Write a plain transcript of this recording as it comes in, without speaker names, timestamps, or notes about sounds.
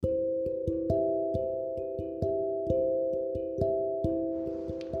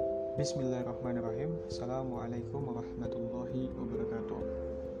Bismillahirrahmanirrahim. Assalamualaikum warahmatullahi wabarakatuh.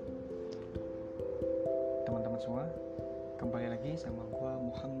 Teman-teman semua, kembali lagi sama gue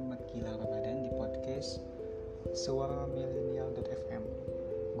Muhammad Gila Ramadan di podcast Suara Milenial.fm,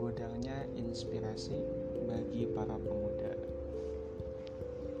 gudangnya inspirasi bagi para pemuda.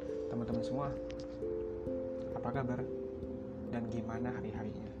 Teman-teman semua, apa kabar? Dan gimana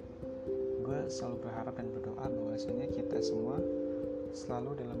hari-harinya? Gue selalu berharap dan berdoa bahwasanya kita semua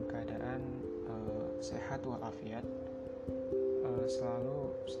selalu dalam keadaan sehat walafiat,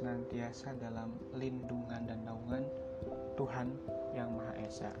 selalu senantiasa dalam lindungan dan naungan Tuhan yang Maha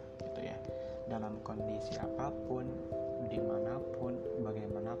Esa, gitu ya. Dalam kondisi apapun, dimanapun,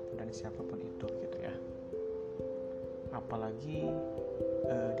 bagaimanapun, dan siapapun itu, gitu ya. Apalagi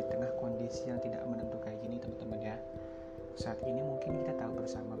di tengah kondisi yang tidak menentu kayak gini, teman-teman ya. Saat ini mungkin kita tahu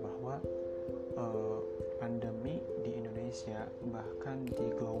bersama bahwa pandemi di Indonesia, bahkan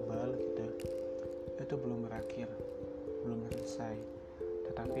di global gitu, itu belum berakhir, belum selesai.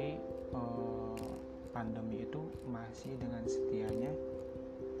 Tetapi pandemi itu masih dengan setianya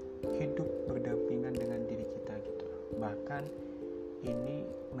hidup berdampingan dengan diri kita gitu. Bahkan ini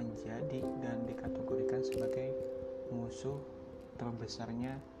menjadi dan dikategorikan sebagai musuh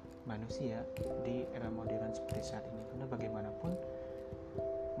terbesarnya manusia di era modern seperti saat ini. Karena bagaimanapun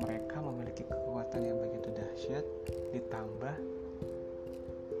mereka memiliki kekuatan yang begitu dahsyat, ditambah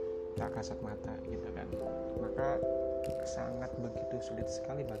tak kasat mata gitu kan. Maka sangat begitu sulit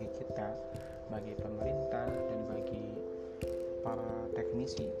sekali bagi kita, bagi pemerintah dan bagi para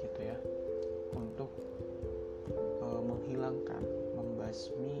teknisi gitu ya, untuk menghilangkan,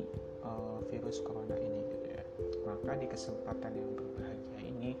 membasmi virus corona ini gitu ya. Maka di kesempatan yang berbahagia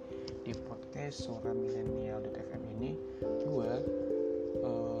ini, di podcast Suara Milenial.fm ini, gue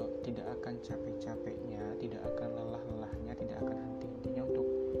tidak akan capek-capeknya, tidak akan lelah-lelahnya, tidak akan henti-hentinya untuk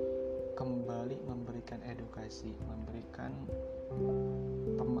kembali memberikan edukasi, memberikan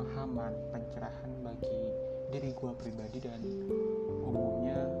pemahaman, pencerahan bagi diri gue pribadi dan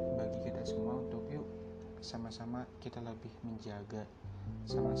umumnya bagi kita semua, untuk yuk sama-sama kita lebih menjaga,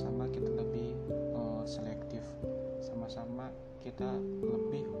 sama-sama kita lebih selektif, sama-sama kita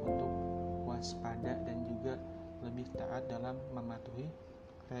lebih untuk waspada dan juga lebih taat dalam mematuhi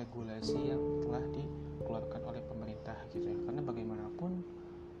regulasi yang telah dikeluarkan oleh pemerintah gitu ya. Karena bagaimanapun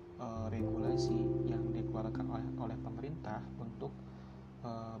regulasi yang dikeluarkan oleh pemerintah untuk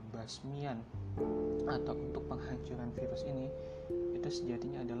basmian atau untuk penghancuran virus ini, itu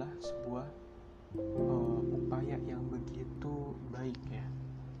sejatinya adalah sebuah upaya yang begitu baik ya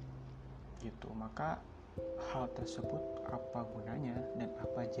gitu. Maka hal tersebut apa gunanya dan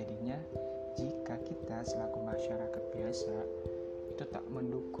apa jadinya jika kita selaku masyarakat biasa itu tak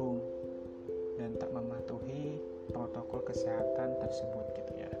mendukung dan tak mematuhi protokol kesehatan tersebut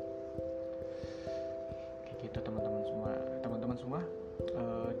gitu ya. Kayak gitu teman-teman semua,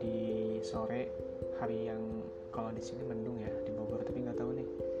 di sore hari yang, kalau di sini mendung ya di Bogor, tapi nggak tahu nih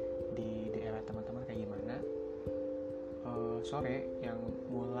di daerah teman-teman kayak gimana. Sore yang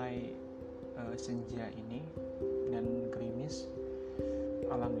mulai senja ini dan gerimis,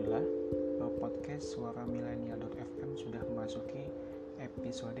 alhamdulillah podcast Suara Milenial.fm sudah memasuki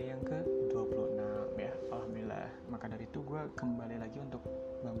episode yang ke-26 ya, alhamdulillah. Maka dari itu gue kembali lagi untuk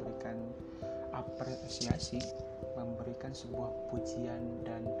memberikan apresiasi, memberikan sebuah pujian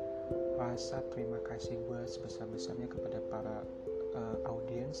dan rasa terima kasih gue sebesar-besarnya kepada para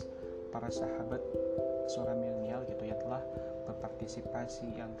audiens, para sahabat Suara Milenial gitu ya, telah berpartisipasi,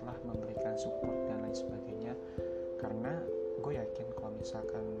 yang telah memberikan support dan lain sebagainya. Karena gue yakin kalau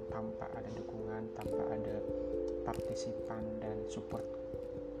misalkan tanpa ada dukungan, tanpa ada partisipan dan support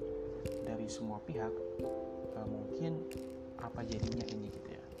dari semua pihak, mungkin apa jadinya ini gitu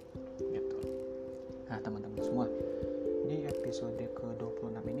ya gitu. Nah teman-teman semua, di episode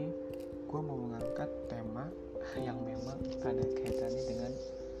ke-26 ini gue mau mengangkat tema yang memang ada kaitannya dengan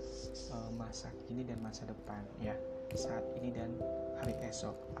masa kini dan masa depan ya, saat ini dan hari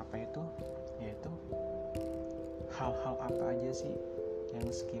esok. Apa itu? Yaitu hal-hal apa aja sih yang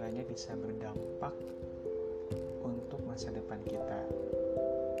sekiranya bisa berdampak untuk masa depan kita,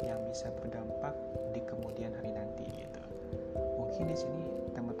 yang bisa berdampak di kemudian hari nanti gitu. Mungkin di sini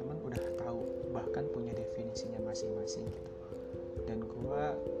teman-teman udah tahu, bahkan punya definisinya masing-masing gitu. Dan gue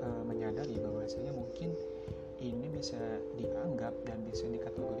menyadari bahwasanya mungkin ini bisa dianggap dan bisa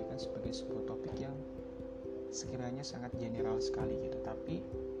dikategorikan sebagai sebuah topik yang sekiranya sangat general sekali gitu. Tapi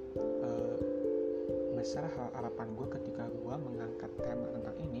besar harapan gue ketika gue mengangkat tema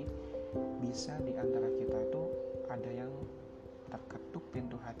tentang ini, bisa di antara kita itu ada yang terketuk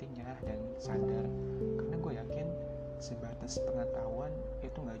pintu hatinya dan sadar, karena gue yakin sebatas pengetahuan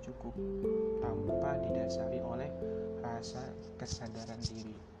itu nggak cukup tanpa didasari oleh rasa kesadaran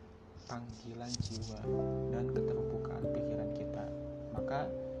diri, panggilan jiwa, dan keterbukaan pikiran kita. Maka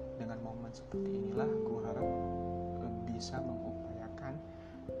dengan momen seperti inilah gue harap bisa mengupayakan,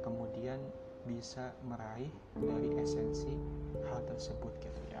 kemudian bisa meraih dari esensi hal tersebut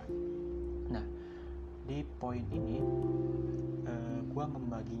gitu ya. Nah, di poin ini gue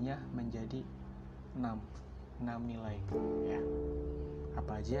membaginya menjadi 6 nilai ya.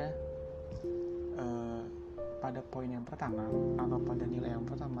 Apa aja? Pada poin yang pertama atau pada nilai yang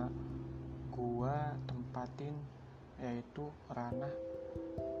pertama, gue tempatin yaitu ranah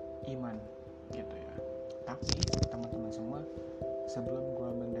iman gitu ya. Tapi teman-teman semua, sebelum gue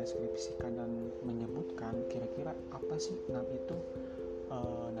mendeskripsikan dan menyebutkan kira-kira apa sih 6 itu,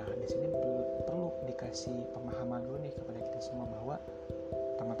 nah di sini perlu dikasih pemahaman dulu nih kepada kita semua bahwa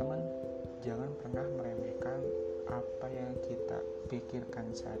teman-teman jangan pernah meremehkan apa yang kita pikirkan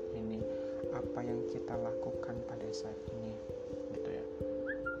saat ini, apa yang kita lakukan pada saat ini gitu ya.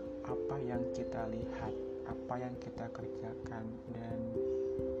 Apa yang kita lihat, apa yang kita kerjakan, dan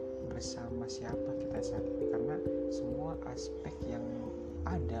bersama siapa kita saat ini, karena semua aspek yang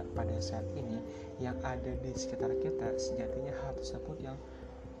ada pada saat ini, yang ada di sekitar kita, sejatinya hal tersebut yang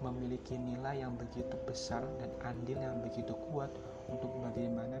memiliki nilai yang begitu besar dan andil yang begitu kuat untuk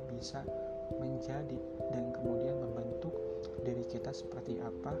bagaimana bisa menjadi dan kemudian membentuk diri kita seperti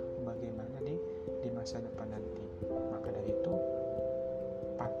apa, bagaimana di masa depan nanti. Maka dari itu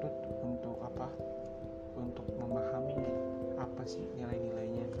patut untuk untuk memahami apa sih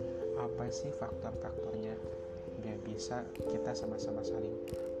nilai-nilainya, apa sih faktor-faktornya, biar bisa kita sama-sama saling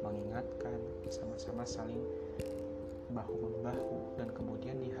mengingatkan, sama-sama saling bahu-membahu, dan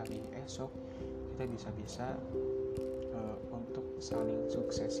kemudian di hari esok kita bisa untuk saling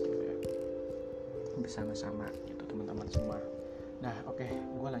sukses gitu ya, bersama-sama gitu teman-teman semua. Nah oke,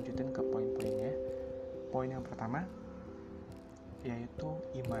 gue lanjutin ke poin-poinnya. Poin yang pertama yaitu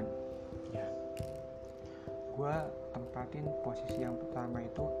iman ya. Gue tempatin posisi yang pertama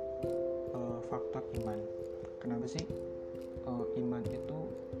itu faktor iman. Kenapa sih iman itu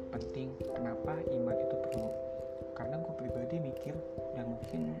penting? Kenapa iman itu perlu? Karena gue pribadi mikir, dan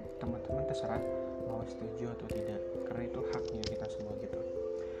mungkin teman-teman terserah mau setuju atau tidak, karena itu haknya kita semua gitu.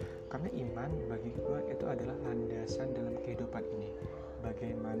 Karena iman bagi gue itu adalah landasan dalam kehidupan ini.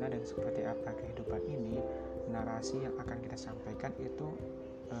 Bagaimana dan seperti apa kehidupan ini, narasi yang akan kita sampaikan itu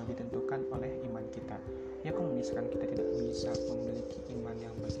ditentukan oleh iman kita. Ya kalau misalkan kita tidak bisa memiliki iman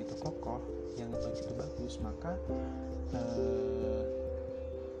yang begitu kokoh, yang begitu bagus, maka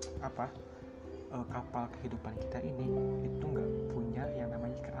kapal kehidupan kita ini itu nggak punya yang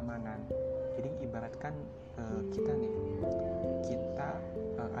namanya keamanan. Jadi ibaratkan kita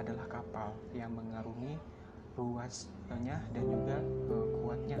adalah kapal yang mengarungi luasnya dan juga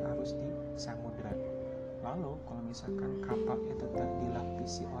kuatnya arus di samudra. Lalu kalau misalkan kapal itu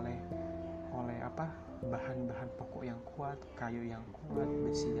dilapisi oleh bahan-bahan pokok yang kuat, kayu yang kuat,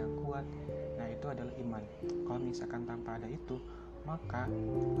 besi yang kuat, nah itu adalah iman. Kalau misalkan tanpa ada itu, maka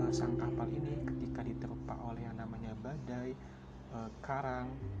sang kapal ini ketika diterpa oleh yang namanya badai, karang,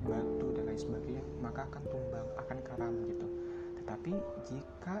 batu dan lain sebagainya, maka akan tumbang, akan karam gitu. Tetapi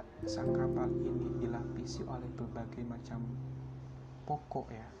jika sang kapal ini dilapisi oleh berbagai macam pokok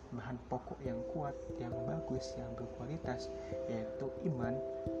ya, bahan pokok yang kuat, yang bagus, yang berkualitas, yaitu iman,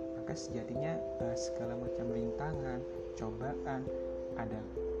 maka sejatinya segala macam rintangan, cobaan, ada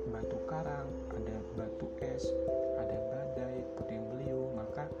batu karang, ada batu es, ada badai, puting beliung,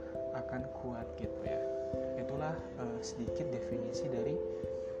 maka akan kuat gitu ya. Itulah sedikit definisi dari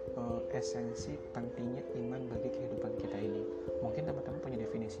esensi pentingnya iman bagi kehidupan kita ini. Mungkin teman-teman punya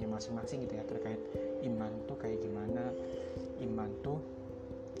definisinya masing-masing gitu ya, terkait iman tuh kayak gimana, iman tuh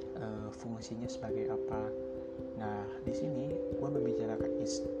fungsinya sebagai apa. Nah di sini gue membicarakan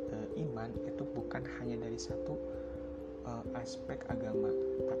iman itu bukan hanya dari satu aspek agama,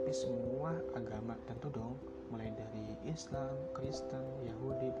 tapi semua agama tentu dong, mulai dari Islam, Kristen,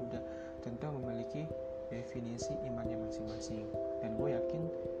 Yahudi, Buddha, tentu memiliki definisi imannya masing-masing. Dan gue yakin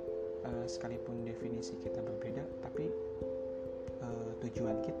sekalipun definisi kita berbeda, tapi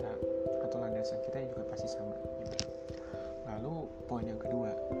tujuan kita atau landasan kita juga pasti sama gitu. Lalu poin yang kedua,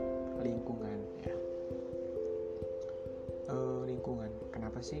 lingkungan ya. Lingkungan,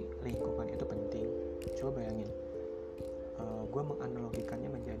 kenapa sih lingkungan itu penting? Coba bayangin, gue menganalogikannya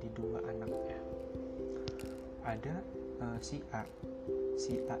menjadi dua anak ya. Ada si A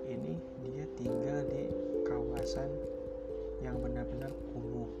ini dia tinggal di kawasan yang benar-benar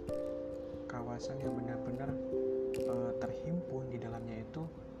kumuh, kawasan yang benar-benar terhimpun di dalamnya itu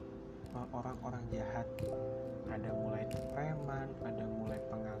orang-orang jahat. Ada mulai preman, ada mulai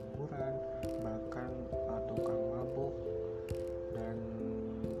pengangguran, bahkan tukang mabuk dan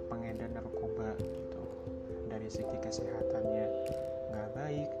pengedar narkoba gitu. Dari segi kesehatannya nggak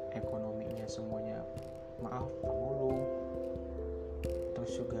baik, ekonominya semuanya pemulung,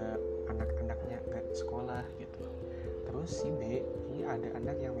 terus juga anak-anaknya nggak sekolah gitu. Terus si B ini ada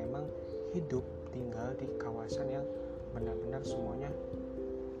anak yang memang hidup tinggal di kawasan yang benar-benar semuanya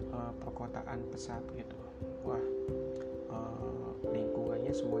perkotaan pesat gitu. Wah,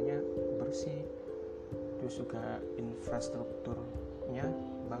 lingkungannya semuanya bersih, terus juga infrastrukturnya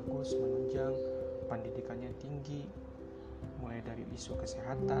bagus, menunjang, pendidikannya tinggi, mulai dari isu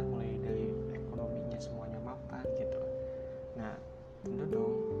kesehatan, mulai dari ekonominya semuanya mapan gitu. Nah, tentu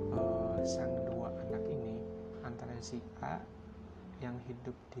dong sang dua anak ini antara si A yang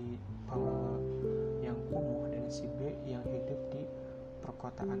hidup di yang kumuh dan si B yang hidup di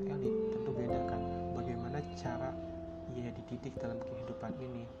perkotaan elit, tentu beda kan. Bagaimana cara ia dididik dalam kehidupan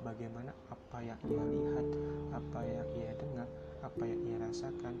ini, bagaimana apa yang ia lihat, apa yang ia dengar, apa yang ia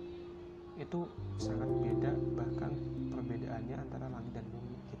rasakan, itu sangat beda, bahkan perbedaannya antara langit dan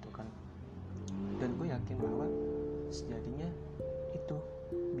bumi gitu kan. Dan gue yakin bahwa sejatinya itu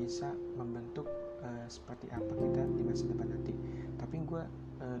bisa membentuk seperti apa kita di masa depan nanti. Tapi gue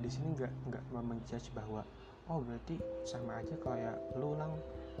di sini nggak menjudge bahwa berarti sama aja kayak lu lang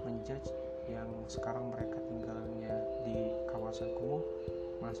menjudge yang sekarang mereka tinggalnya di kawasan kumuh,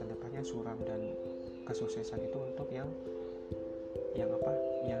 masa depannya suram dan kesuksesan itu untuk yang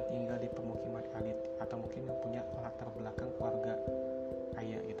tinggal di pemukiman elit atau mungkin yang punya latar belakang keluarga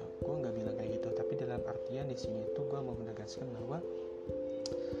kaya gitu. Gue nggak bilang kayak gitu, tapi dalam artian di sini tuh gue mau menegaskan bahwa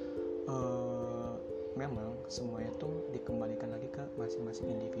memang semuanya tuh dikembalikan lagi ke masing-masing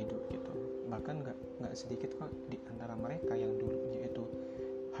individu gitu. Bahkan nggak sedikit kok di antara mereka yang dulunya itu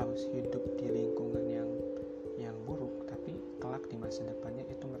harus hidup di lingkungan yang buruk, tapi kelak di masa depannya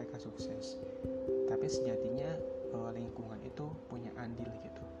itu mereka sukses. Tapi sejatinya lingkungan itu punya andil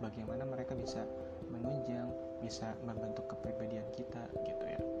gitu. Bagaimana mereka bisa menunjang, bisa membentuk kepribadian kita gitu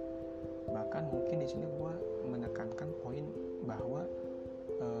ya. Bahkan mungkin di sini gue menekankan poin bahwa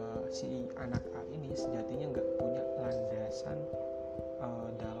si anak A ini sejatinya nggak punya landasan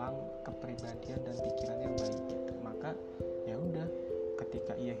dalam kepribadian dan pikiran yang baik gitu. Maka ya udah,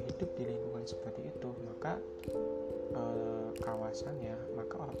 ketika ia hidup di lingkungan seperti itu, maka kawasannya,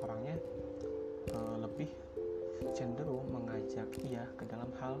 maka orang-orangnya lebih cenderung mengajak ia ke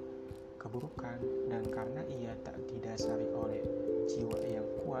dalam hal keburukan. Dan karena ia tak didasari oleh jiwa yang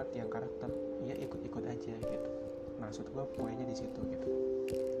kuat, yang karakter, ia ikut-ikut aja gitu. Maksud gue poinnya di situ gitu.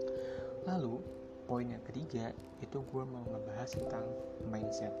 Lalu poin yang ketiga itu gue mau ngebahas tentang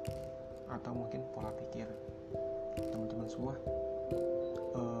mindset atau mungkin pola pikir. Teman-teman semua,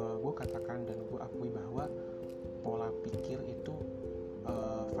 gue katakan dan gue akui bahwa pola pikir itu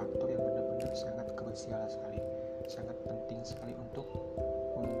faktor yang benar-benar sangat krusial sekali, sangat penting sekali untuk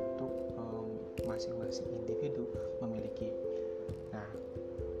masing-masing individu memiliki. Nah,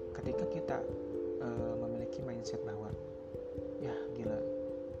 ketika kita memiliki mindset bahwa ya gila,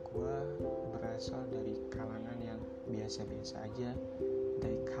 gue berasal dari kalangan yang biasa-biasa aja,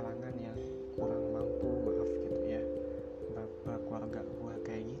 dari kalangan yang kurang mampu, maaf gitu ya, keluarga gue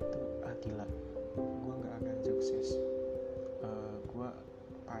kayak gitu, gila, gue gak akan sukses, gue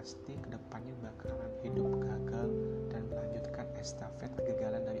pasti kedepannya bakalan hidup gagal dan melanjutkan estafet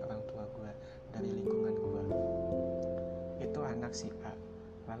kegagalan dari orang tua gue, dari lingkungan gue. Itu anak si A.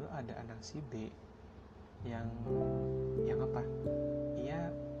 Lalu ada anak si B yang apa?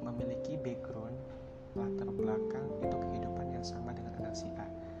 Ia memiliki background, latar belakang itu kehidupan yang sama dengan anak si A.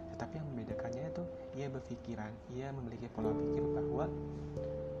 Tetapi yang membedakannya itu ia berpikiran, ia memiliki pola pikir bahwa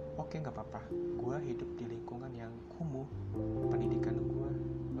oke, gak apa-apa, gue hidup di lingkungan yang kumuh, pendidikan gue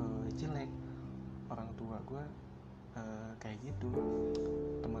jelek, orang tua gue kayak gitu,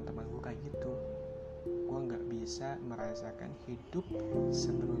 teman-teman gue kayak gitu, gue gak bisa merasakan hidup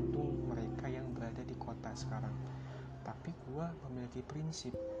seberuntung mereka yang berada di kota sekarang. Tapi gue memiliki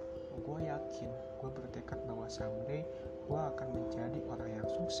prinsip, gue yakin, gue bertekad bahwa someday gue akan menjadi orang yang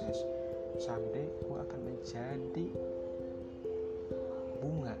sukses, someday gue akan menjadi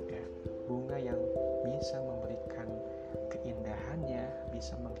bunga yang bisa memberikan keindahannya,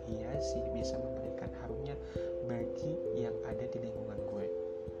 bisa menghiasi, bisa memberikan harumnya bagi yang ada di lingkungan gue.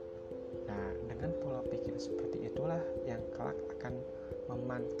 Nah, dengan pola pikir seperti itulah yang kelak akan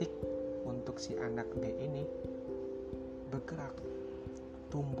memantik untuk si anak B ini bergerak,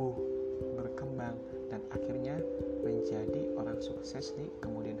 tumbuh, berkembang, dan akhirnya menjadi orang sukses di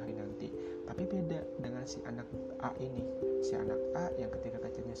kemudian hari nanti. Tapi beda dengan si anak A ini. Si anak A yang ketika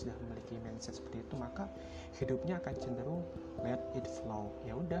kecilnya sudah memiliki mindset seperti itu, maka hidupnya akan cenderung let it flow.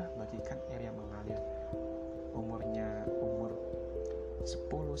 Ya udah, bagikan air yang mengalir. Umur 10,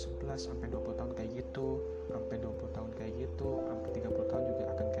 11 sampai 20 tahun kayak gitu, sampai 20 tahun kayak gitu, sampai 30 tahun juga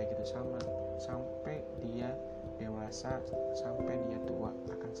akan kayak gitu sama. Sampai dia dewasa, sampai dia tua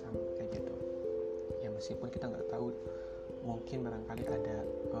akan sama kayak gitu. Ya meskipun kita nggak tahu, mungkin barangkali ada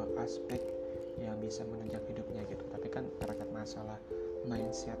aspek yang bisa menunjang hidupnya gitu, tapi kan terkait masalah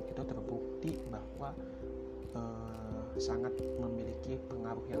mindset itu terbukti bahwa sangat memiliki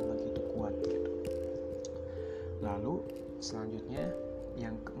pengaruh yang begitu kuat gitu. Lalu selanjutnya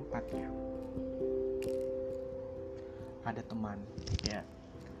yang keempat ya, ada teman ya.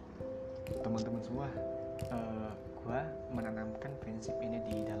 Teman-teman semua, gue menanamkan prinsip ini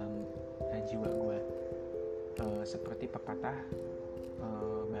di dalam jiwa gue. Seperti pepatah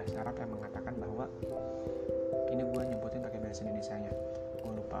bahasa Arab yang mengatakan bahwa, ini gue nyebutin pakai bahasa Indonesianya,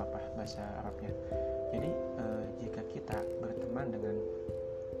 gue lupa apa bahasa Arabnya. Jadi jika kita berteman dengan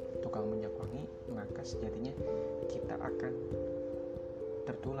tukang minyak wangi, maka sejatinya kita akan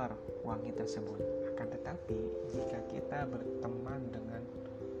tertular wangi tersebut. Akan tetapi jika kita berteman dengan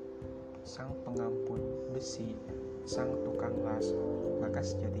sang pengampun besi, sang tukang las, maka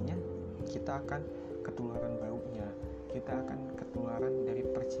sejatinya kita akan ketularan baunya, kita akan ketularan dari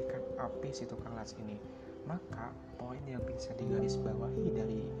percikan api si tukang las ini. Maka poin yang bisa digarisbawahi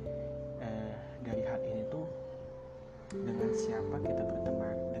dari hal ini tuh, dengan siapa kita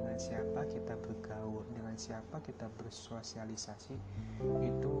berteman, dengan siapa kita bergaul, dengan siapa kita bersosialisasi,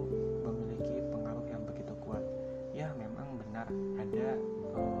 itu memiliki pengaruh yang begitu kuat. Ya memang benar ada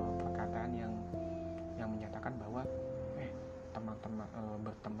perkataan yang menyatakan bahwa teman-teman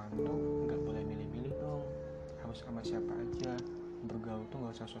berteman tuh nggak boleh milih-milih dong, harus sama siapa aja, bergaul tuh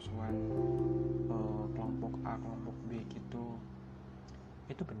nggak usah sosokan kelompok A, kelompok B gitu.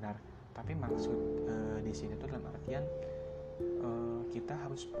 Itu benar. Tapi maksud di sini tuh dalam artian kita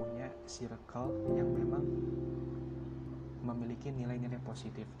harus punya circle yang memang memiliki nilai-nilai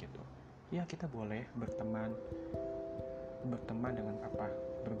positif gitu. Ya kita boleh berteman dengan apa?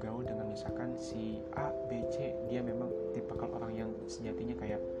 Bergaul dengan misalkan si A, B, C, dia memang tipikal orang yang sejatinya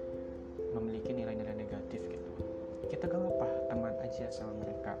kayak memiliki nilai-nilai negatif gitu. Kita gak apa, teman aja sama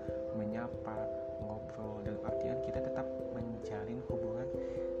mereka, menyapa, ngobrol, dalam artian kita tetap menjalin hubungan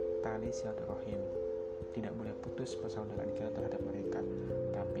tali silaturahim. Tidak boleh putus persaudaraan kita terhadap mereka.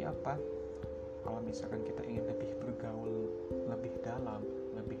 Tapi apa? Kalau misalkan kita ingin lebih bergaul, lebih dalam,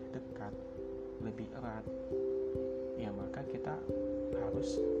 lebih dekat, lebih erat, ya maka kita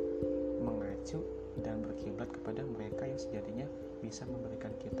harus mengacu dan berkiblat kepada mereka yang sejatinya bisa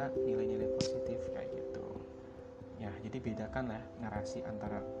memberikan kita nilai-nilai positif kayak gitu. Ya, jadi bedakanlah narasi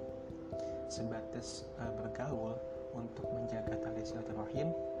antara sebatas bergaul untuk menjaga tali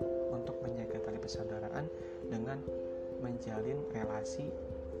silaturahim, untuk menjaga tali persaudaraan, dengan menjalin relasi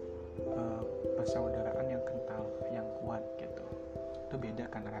persaudaraan yang kental, yang kuat gitu. Itu beda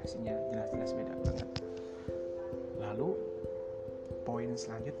kan narasinya, jelas-jelas beda banget. Lalu poin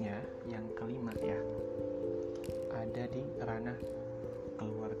selanjutnya yang kelima ya, ada di ranah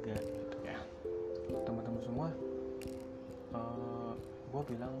keluarga gitu ya. Teman-teman semua, gue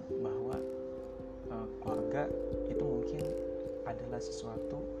bilang bahwa keluarga itu mungkin adalah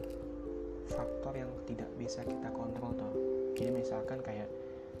sesuatu faktor yang tidak bisa kita kontrol tuh. Jadi misalkan kayak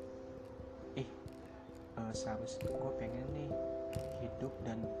seharusnya gue pengen nih hidup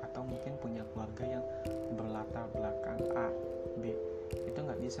dan atau mungkin punya keluarga yang berlatar belakang A, B, itu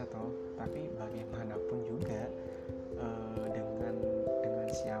nggak bisa toh. Tapi bagaimanapun juga dengan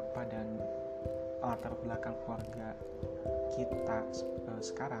siapa dan latar belakang keluarga kita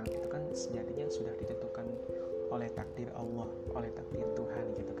sekarang itu kan sejatinya sudah ditentukan oleh takdir Allah, oleh takdir Tuhan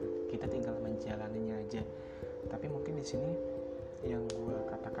gitu kan. Kita tinggal menjalaninya aja. Tapi mungkin di sini yang gue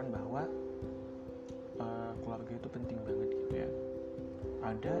katakan bahwa keluarga itu penting banget gitu ya.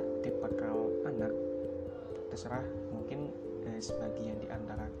 Ada tipikal anak, terserah mungkin sebagian di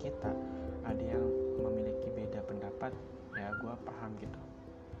antara kita ada yang memiliki beda pendapat, ya gue paham gitu.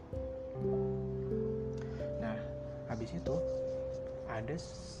 Nah habis itu ada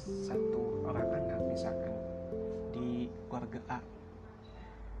satu orang anak misalkan di keluarga A,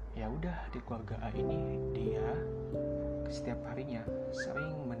 ya udah di keluarga A ini dia setiap harinya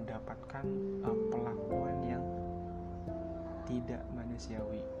sering mendapatkan perlakuan yang tidak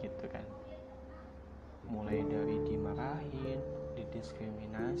manusiawi gitu kan, mulai dari dimarahin,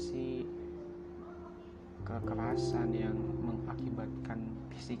 didiskriminasi, kekerasan yang mengakibatkan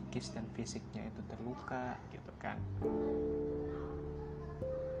psikis dan fisiknya itu terluka gitu kan.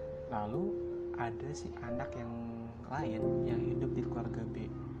 Lalu ada si anak yang lain yang hidup di keluarga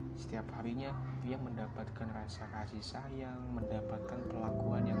B. Setiap harinya dia mendapatkan rasa kasih sayang, mendapatkan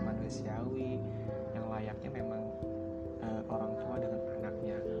perlakuan yang manusiawi, yang layaknya memang orang tua dengan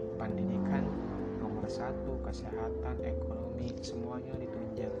anaknya. Pendidikan nomor satu, kesehatan, ekonomi, semuanya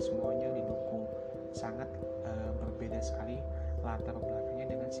ditunjang, semuanya didukung. Sangat berbeda sekali latar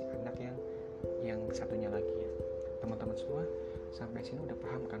belakangnya dengan si anak yang satunya lagi. Teman-teman semua sampai sini udah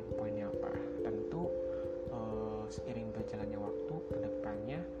paham kan poinnya apa? Tentu seiring berjalannya waktu,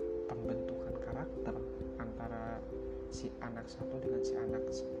 kedepannya pembentukan karakter antara si anak satu dengan si anak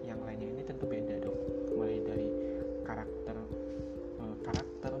yang lainnya ini tentu beda dong. Mulai dari karakter,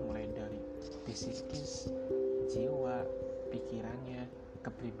 mulai dari psikis, jiwa, pikirannya,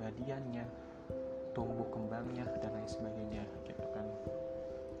 kepribadiannya, tumbuh kembangnya dan lain sebagainya gitu kan.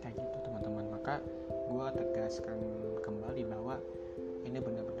 Kayak gitu teman-teman. Maka gue tegaskan kembali bahwa ini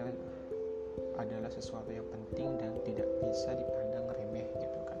benar-benar adalah sesuatu yang penting dan tidak bisa dipandang remeh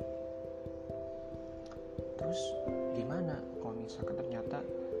gitu kan. Terus gimana kalau misalkan ternyata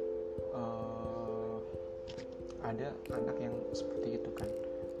ada anak yang seperti itu kan,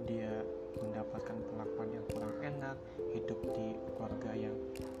 dia mendapatkan perlakuan yang kurang enak, hidup di keluarga yang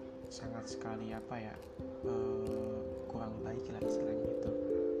sangat sekali kurang baik lah istilahnya itu.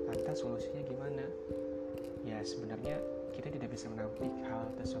 Lantas solusinya gimana? Ya sebenarnya kita tidak bisa menampik hal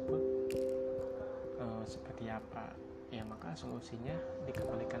tersebut seperti apa. Ya maka solusinya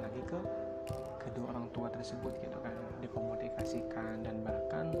dikembalikan lagi ke kedua orang tua tersebut gitu kan, dikomunikasikan. Dan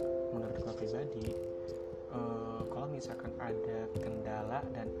bahkan menurut gue pribadi, kalau misalkan ada kendala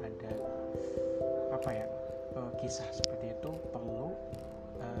dan ada kisah seperti itu perlu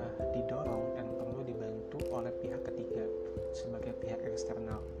didorong dan perlu dibantu oleh pihak ketiga sebagai pihak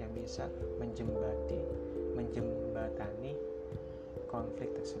eksternal yang bisa menjembatani konflik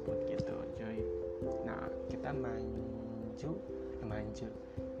tersebut gitu coy. Nah kita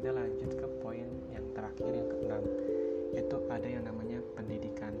kita lanjut ke poin yang terakhir, yang keenam, itu ada yang namanya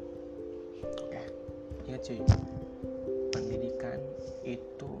pendidikan. Oke, ingat cuy, pendidikan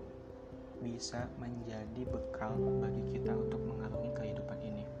itu bisa menjadi bekal bagi kita untuk mengarungi kehidupan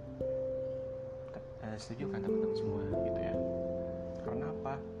ini. Setuju kan teman-teman semua gitu ya? Karena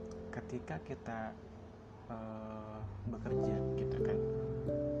apa? Ketika kita bekerja gitu kan,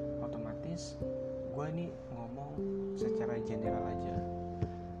 otomatis gue ini ngomong secara general aja.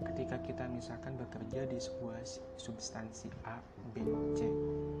 Ketika kita misalkan bekerja di sebuah substansi A, B, C,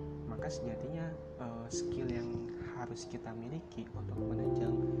 maka sejatinya skill yang harus kita miliki untuk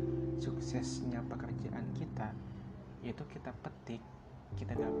menunjang suksesnya pekerjaan kita, yaitu kita petik,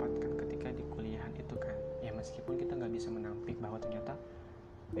 kita dapatkan ketika di kuliahan itu kan. Ya meskipun kita nggak bisa menampik bahwa ternyata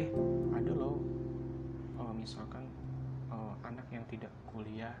ada loh misalkan anak yang tidak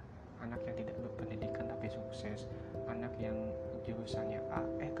kuliah, anak yang tidak berpendidikan tapi sukses, anak yang jurusannya A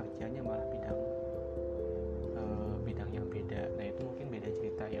kerjanya malah bidang yang beda. Nah itu mungkin beda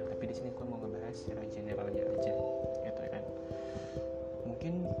cerita ya, tapi di sini gue mau ngebahas secara generalnya aja gitu kan.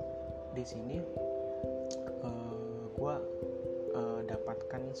 Mungkin di sini gue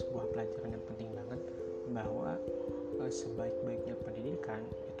dapatkan sebuah pelajaran yang penting banget, bahwa sebaik-baiknya pendidikan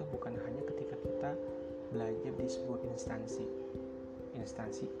itu bukan hanya ketika kita belajar di sebuah instansi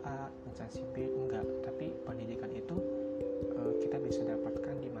A, instansi B, enggak, tapi pendidikan itu kita bisa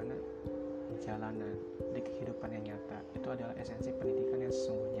dapatkan di mana? Di jalanan, di kehidupan yang nyata. Itu adalah esensi pendidikan yang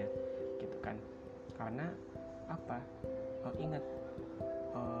sesungguhnya gitu kan. Karena apa? Ingat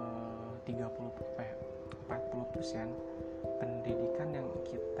 40% pendidikan yang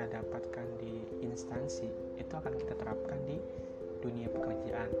kita dapatkan di instansi itu akan kita terapkan di dunia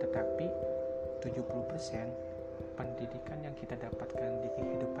pekerjaan, tetapi 70% pendidikan yang kita dapatkan di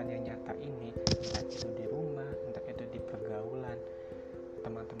kehidupan yang nyata ini, entah itu di rumah, entah itu di pergaulan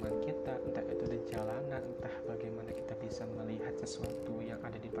teman-teman kita, entah itu di jalanan, entah bagaimana kita bisa melihat sesuatu yang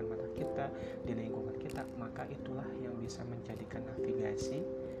ada di depan mata kita, di lingkungan kita, maka itulah yang bisa menjadikan navigasi,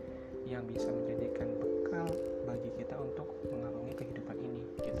 yang bisa menjadikan bekal bagi kita untuk mengarungi kehidupan ini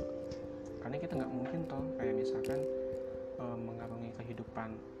gitu. Karena kita nggak mungkin toh kayak misalkan mengarungi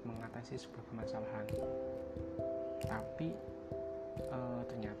kehidupan, mengatasi sebuah permasalahan, tapi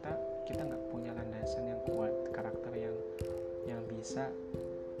ternyata kita nggak punya landasan yang kuat, karakter yang bisa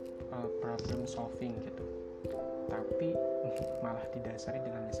problem solving gitu, tapi malah didasari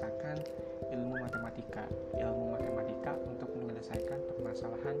dengan misalkan ilmu matematika untuk menyelesaikan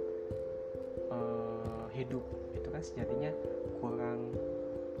permasalahan hidup. Itu kan sejatinya kurang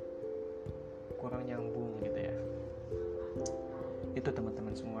nyambung gitu ya. Itu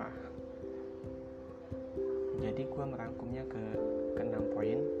teman-teman semua. Jadi gue merangkumnya ke ke 6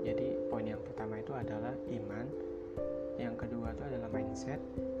 poin. Jadi poin yang pertama itu adalah iman, yang kedua itu adalah mindset,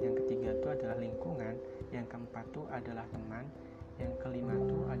 yang ketiga itu adalah lingkungan, yang keempat itu adalah teman, yang kelima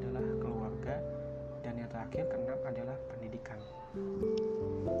itu adalah keluarga, dan yang terakhir keenam adalah pendidikan.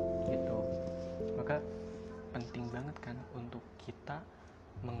 Gitu. Maka penting banget kan untuk kita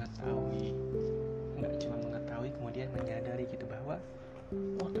mengetahui, nggak cuma mengetahui kemudian menyadari gitu bahwa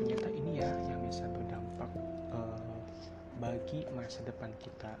oh ternyata ini ya yang bisa berdampak bagi masa depan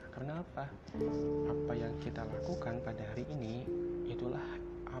kita. Karena apa yang kita lakukan pada hari ini itulah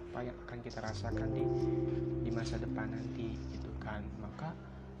apa yang akan kita rasakan di masa depan nanti gitu kan. Maka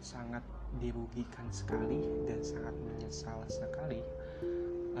sangat dirugikan sekali dan sangat menyesal sekali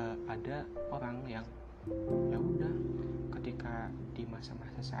ada orang yang ya udah ketika di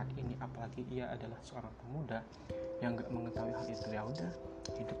masa-masa saat ini, apalagi ia adalah seorang pemuda yang nggak mengetahui hal itu, ya udah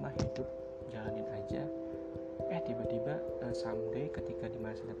hidup mah hidup, jalanin aja. Tiba-tiba someday ketika di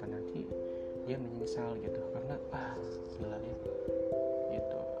masa depan nanti dia menyesal gitu karena gila ya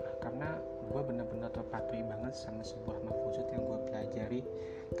gitu. Karena gue benar-benar terpatui banget sama sebuah mahfuzat yang gue pelajari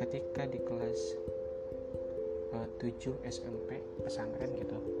ketika di kelas 7 SMP pesantren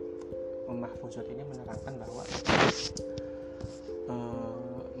gitu. Mahfuzat ini menerangkan bahwa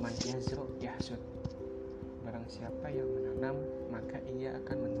man yazru yahsud, barang siapa yang menanam maka ia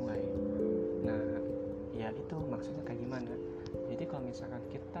akan menuai. Nah ya itu maksudnya kayak gimana. Jadi kalau misalkan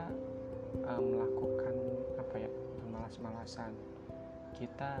kita melakukan bermalas-malasan,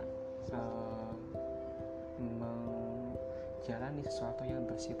 kita menjalani sesuatu yang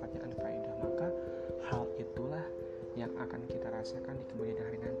bersifatnya anfaedah, maka hal itulah yang akan kita rasakan di kemudian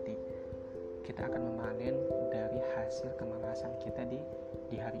hari nanti. Kita akan memanen dari hasil kemalasan kita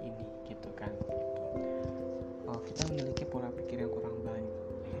di hari ini gitu kan gitu. Kita memiliki pola pikir yang kurang baik,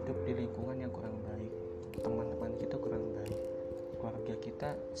 hidup di lingkungan yang kurang baik, teman-teman kita kurang baik, keluarga kita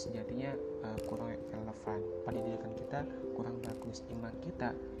sejatinya kurang relevan, pendidikan kita kurang bagus, iman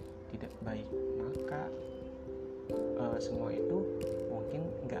kita tidak baik, maka semua itu mungkin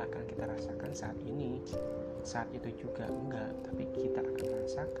nggak akan kita rasakan saat ini, saat itu juga enggak, tapi kita akan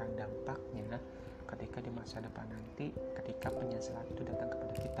rasakan dampaknya ketika di masa depan nanti, ketika penyesalan itu datang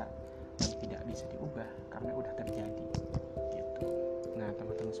kepada kita dan tidak bisa diubah karena udah terjadi gitu. Nah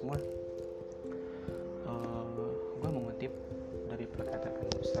teman-teman semua, gue mengutip dari perkataan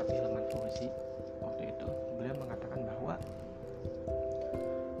Ustaz Hilman Fauzi waktu itu. Beliau mengatakan bahwa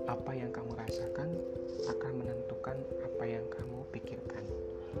apa yang kamu rasakan akan menentukan apa yang kamu pikirkan.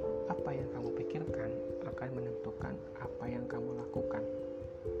 Apa yang kamu pikirkan akan menentukan apa yang kamu lakukan.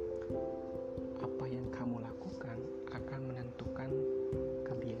 Apa yang kamu lakukan akan menentukan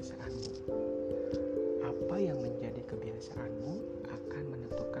kebiasaanmu. Apa yang menjadi kebiasaanmu akan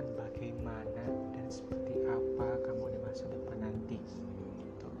menentukan bagaimana dan seperti apa kamu di masa depan nanti.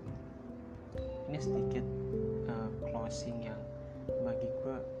 Gitu. Ini sedikit closing yang bagi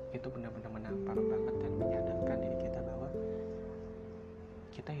gue itu benar-benar menampar banget dan menyadarkan diri kita bahwa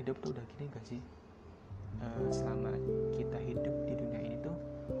kita hidup tuh udah gini gak sih? Selama kita hidup di dunia ini tuh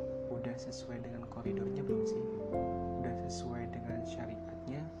udah sesuai dengan koridornya belum sih? Udah sesuai dengan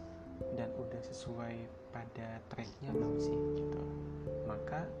syariatnya dan udah sesuai pada tracknya belum sih? Gitu.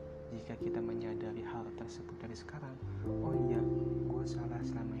 Maka jika kita menyadari hal tersebut dari sekarang, oh iya gue salah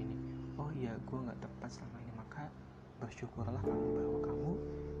selama ini, oh iya gue gak tepat selama ini, maka bersyukurlah kamu bahwa kamu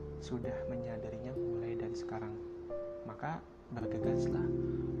sudah menyadarinya mulai dari sekarang. Maka bergegaslah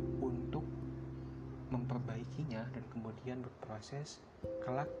untuk memperbaikinya dan kemudian berproses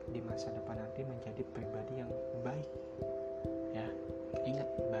kelak di masa depan nanti menjadi pribadi yang baik. Ya, ingat,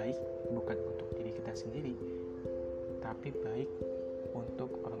 baik bukan untuk diri kita sendiri, tapi baik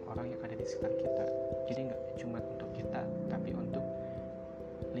untuk orang-orang yang ada di sekitar kita. Jadi nggak cuma untuk kita, tapi untuk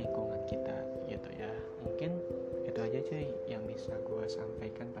lingkungan kita gitu ya. Mungkin itu aja cuy yang bisa gue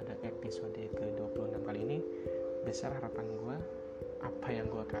sampaikan pada episode ke-26 kali ini. Besar harapan gue, apa yang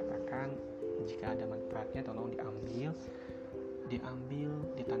gue katakan, jika ada manfaatnya tolong diambil,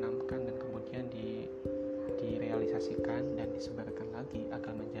 ditanamkan dan kemudian direalisasikan dan disebarkan lagi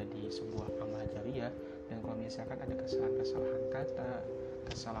agar menjadi sebuah amal jariah. Dan kalau misalkan ada kesalahan kata,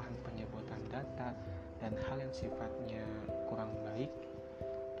 kesalahan penyebutan data, dan hal yang sifatnya kurang baik,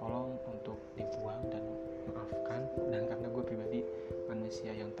 tolong untuk dibuang dan maafkan. Dan karena gue pribadi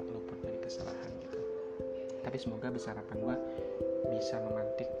manusia yang tak luput dari kesalahan gitu, tapi semoga besar harapan gue bisa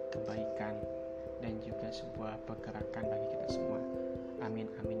memantik kebaikan dan juga sebuah pergerakan bagi kita semua.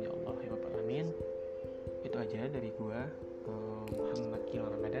 Amin amin ya Allah ya Rabbal alamin. Itu aja dari gue, Muhammad Gil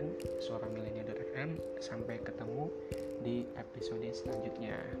Ramadan, Suara Milenial FM. Sampai ketemu di episode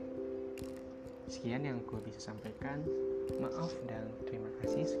selanjutnya. Sekian yang gue bisa sampaikan. Maaf dan terima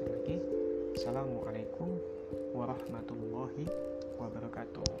kasih sekali lagi. Assalamualaikum warahmatullahi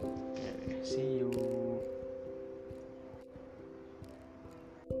wabarakatuh.